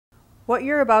What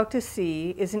you're about to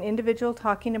see is an individual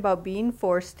talking about being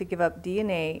forced to give up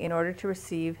DNA in order to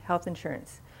receive health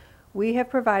insurance. We have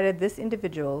provided this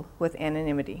individual with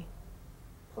anonymity.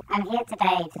 I'm here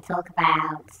today to talk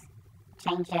about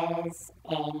changes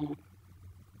in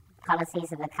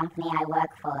policies of the company I work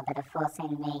for that are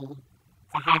forcing me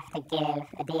to have to give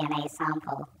a DNA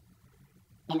sample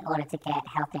in order to get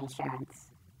health insurance.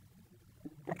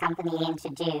 The company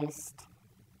introduced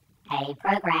a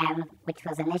program which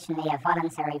was initially a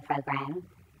voluntary program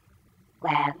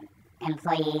where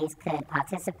employees could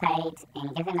participate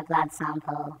in giving a blood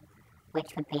sample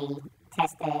which would be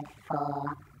tested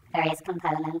for various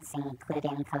components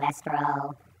including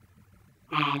cholesterol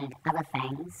and other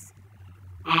things.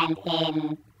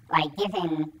 And by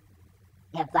giving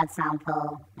your blood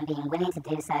sample and being willing to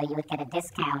do so, you would get a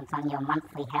discount on your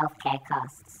monthly healthcare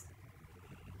costs.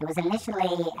 It was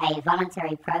initially a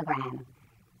voluntary program.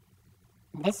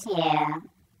 This year,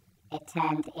 it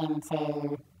turned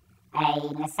into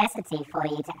a necessity for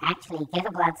you to actually give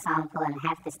a blood sample and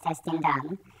have this testing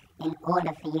done in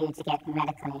order for you to get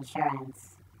medical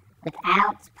insurance.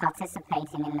 Without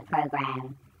participating in the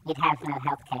program, you'd have no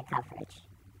healthcare coverage.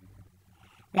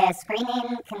 The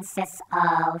screening consists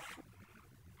of,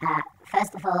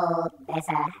 first of all, there's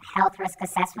a health risk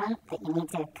assessment that you need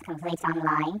to complete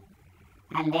online,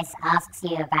 and this asks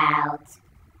you about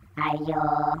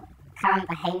your current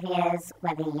behaviors,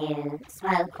 whether you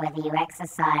smoke, whether you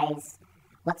exercise,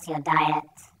 what's your diet,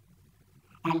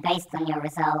 and based on your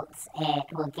results, it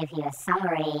will give you a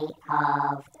summary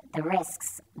of the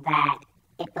risks that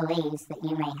it believes that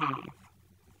you may have.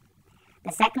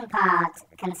 The second part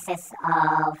consists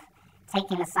of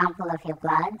taking a sample of your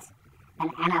blood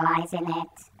and analyzing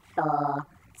it for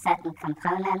certain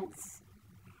components,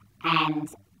 and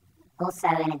also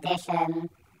in addition,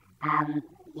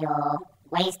 your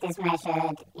waist is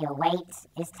measured, your weight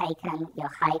is taken, your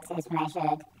height is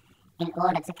measured in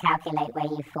order to calculate where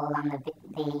you fall on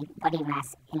the body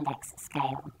mass index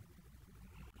scale.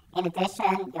 In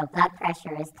addition, your blood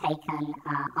pressure is taken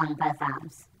on both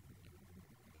arms.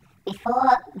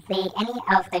 Before any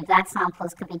of the blood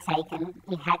samples could be taken,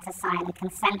 you had to sign a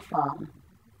consent form,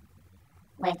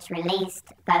 which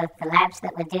released both the labs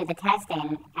that would do the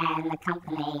testing and the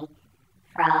company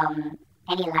from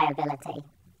any liability.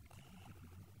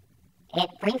 It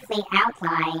briefly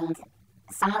outlined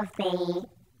some of the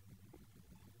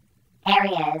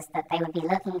areas that they would be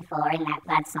looking for in that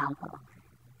blood sample.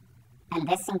 And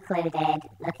this included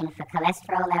looking for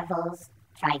cholesterol levels,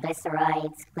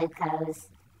 triglycerides, glucose,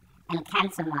 and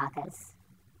cancer markers.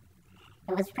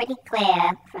 It was pretty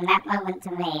clear from that moment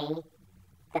to me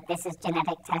that this is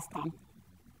genetic testing,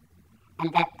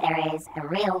 and that there is a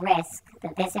real risk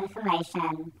that this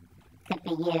information could be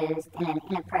used in an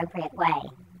inappropriate way.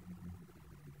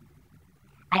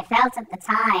 I felt at the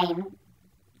time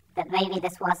that maybe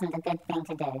this wasn't a good thing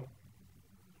to do,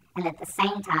 and at the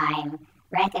same time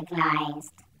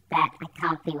recognized that I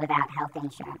can't be without health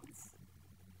insurance.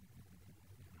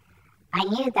 I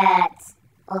knew that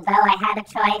although I had a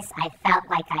choice, I felt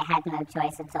like I had no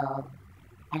choice at all,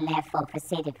 and therefore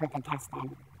proceeded with the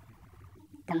testing.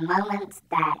 The moment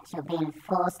that you're being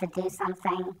forced to do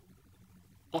something,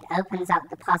 it opens up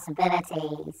the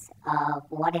possibilities of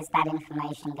what is that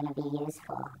information going to be used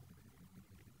for.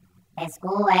 There's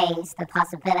always the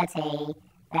possibility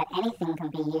that anything can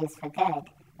be used for good,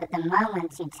 but the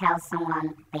moment you tell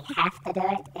someone they have to do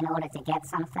it in order to get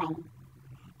something,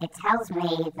 it tells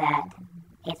me that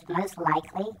it's most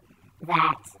likely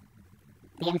that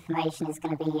the information is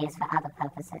going to be used for other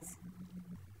purposes.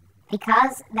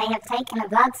 Because they have taken a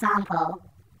blood sample,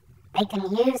 they can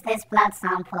use this blood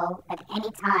sample at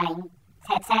any time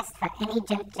to test for any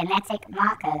genetic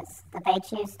markers that they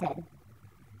choose to.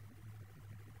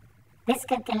 This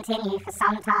could continue for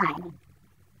some time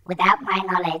without my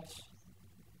knowledge,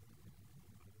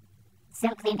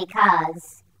 simply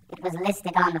because it was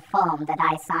listed on the form that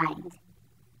I signed.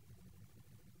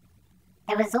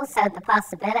 There was also the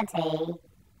possibility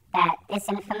that this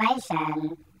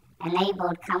information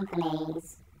enabled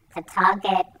companies to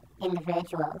target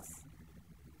individuals,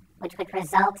 which would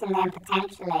result in them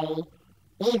potentially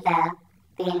either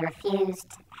being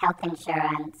refused health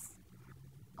insurance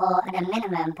or at a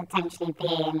minimum potentially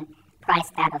being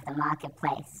priced out of the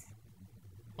marketplace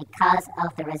because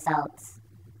of the results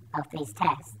of these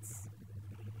tests.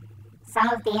 Some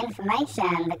of the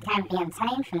information that can be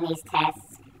obtained from these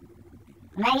tests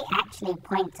may actually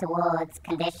point towards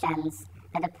conditions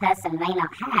that a person may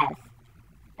not have,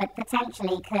 but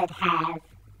potentially could have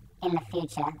in the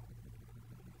future.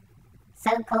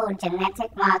 So-called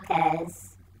genetic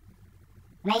markers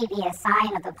may be a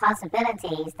sign of the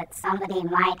possibilities that somebody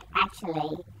might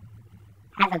actually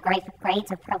have a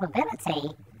greater probability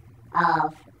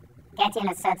of getting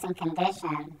a certain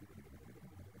condition.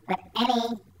 But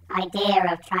any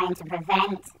idea of trying to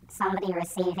prevent somebody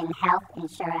receiving health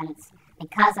insurance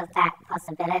because of that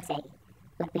possibility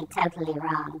would be totally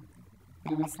wrong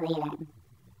and misleading.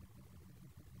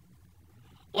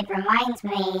 It reminds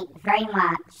me very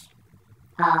much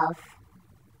of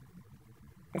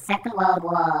the Second World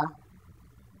War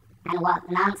and what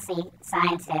Nazi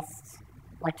scientists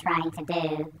were trying to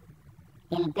do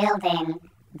in building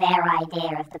their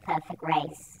idea of the perfect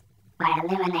race by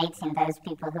eliminating those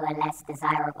people who are less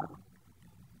desirable.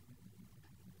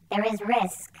 There is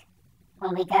risk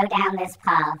when we go down this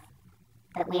path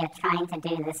that we are trying to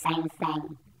do the same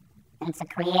thing and to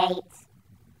create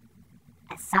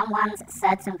someone's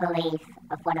certain belief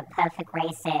of what a perfect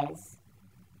race is.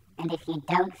 And if you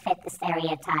don't fit the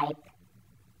stereotype,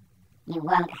 you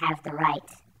won't have the right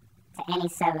to any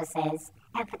services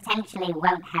and potentially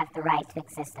won't have the right to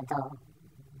exist at all.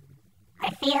 I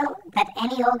feel that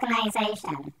any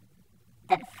organization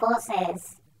that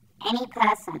forces any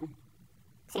person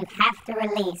to have to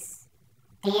release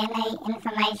DNA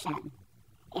information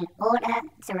in order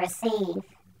to receive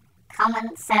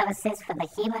common services for the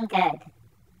human good,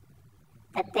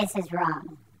 that this is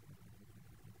wrong.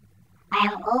 I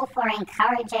am all for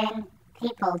encouraging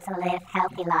people to live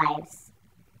healthy lives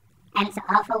and to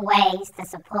offer ways to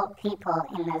support people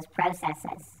in those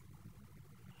processes.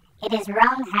 It is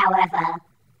wrong, however,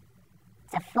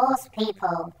 to force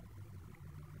people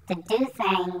to do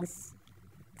things,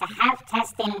 to have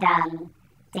testing done,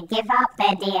 to give up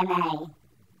their DNA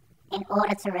in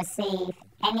order to receive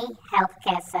any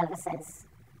healthcare services.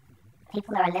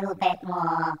 People are a little bit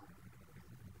more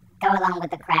go along with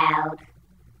the crowd,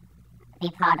 be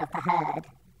part of the herd.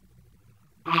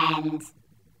 And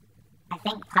I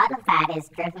think part of that is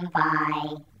driven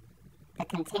by the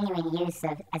continuing use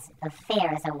of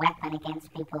fear as a weapon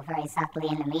against people very subtly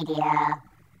in the media,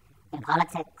 in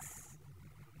politics.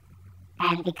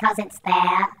 And because it's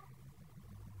there,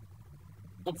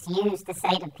 it's used to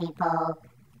say to people,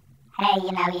 hey,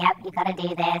 yep, you got to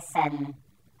do this, and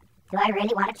do I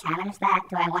really want to challenge that?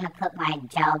 Do I want to put my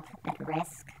job at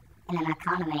risk in an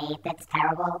economy that's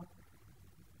terrible?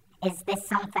 Is this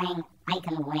something I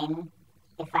can win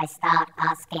if I start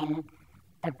asking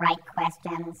the right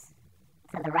questions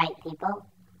to the right people?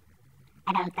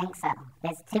 I don't think so.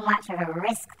 There's too much of a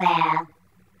risk there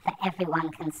for everyone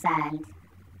concerned.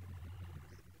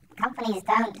 Companies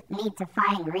don't need to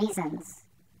find reasons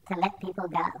to let people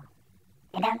go.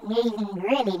 They don't even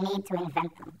really need to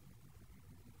invent them.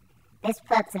 This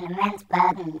puts an immense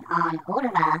burden on all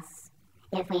of us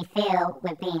if we feel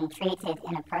we're being treated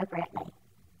inappropriately.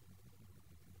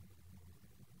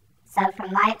 So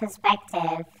from my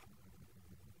perspective,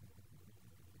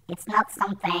 it's not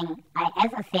something I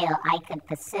ever feel I could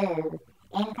pursue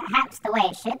in perhaps the way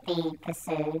it should be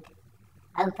pursued,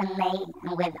 openly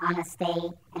and with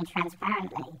honesty and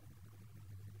transparently.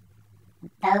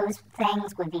 Those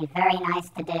things would be very nice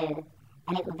to do,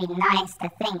 and it would be nice to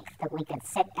think that we could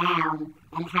sit down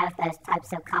and have those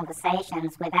types of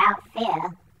conversations without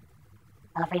fear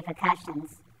of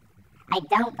repercussions. I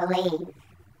don't believe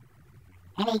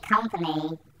any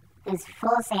company who's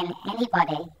forcing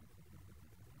anybody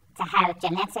to have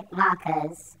genetic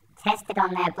markers tested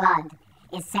on their blood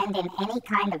is sending any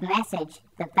kind of message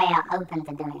that they are open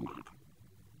to doing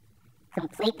that.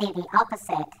 Completely the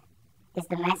opposite is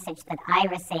the message that I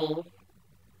receive,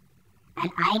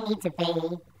 and I need to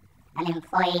be an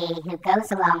employee who goes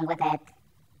along with it,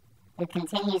 who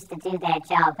continues to do their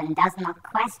job and does not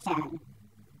question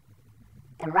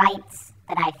the rights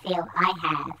that I feel I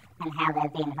have and how they're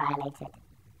being violated.